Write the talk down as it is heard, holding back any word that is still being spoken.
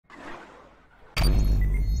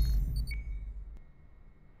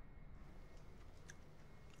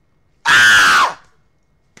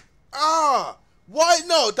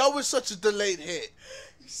No, that was such a delayed hit.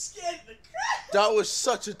 You scared the crap. That was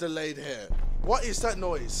such a delayed hit. What is that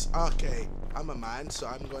noise? Okay, I'm a man, so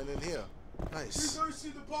I'm going in here. Nice. Who goes to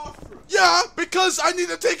the bathroom? Yeah, because I need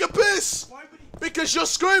to take a piss. Why would he? Because you're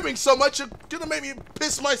screaming so much, you're gonna make me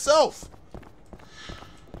piss myself.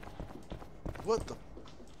 What the?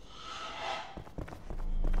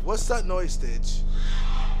 What's that noise, Didge?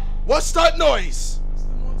 What's that noise? It's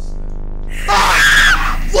the monster.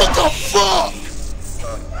 Ah! What the fuck?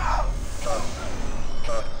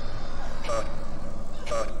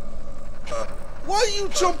 Why are you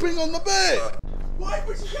jumping on the bed? Why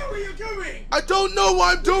would you go where you're going? I don't know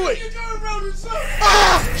what I'm doing. You're going round in circles.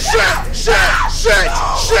 Ah! Shit! Shit!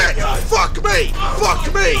 Fuck me!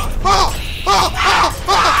 Fuck me!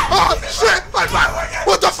 Shit!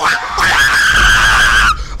 What the fuck?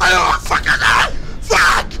 I don't fucking know!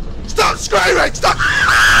 Fuck! Stop screaming! Stop!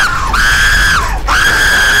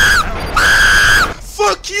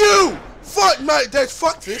 Fuck you! Fuck my dad!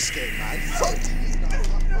 Fuck this game, man! Fuck this!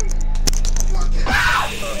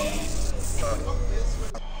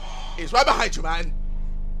 He's right behind you, man.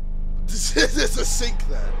 There's a sink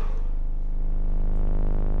there.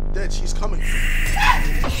 Dead, she's coming.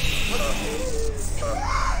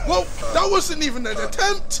 Well, that wasn't even an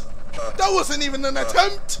attempt. That wasn't even an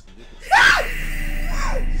attempt.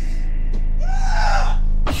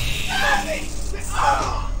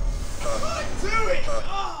 What do it?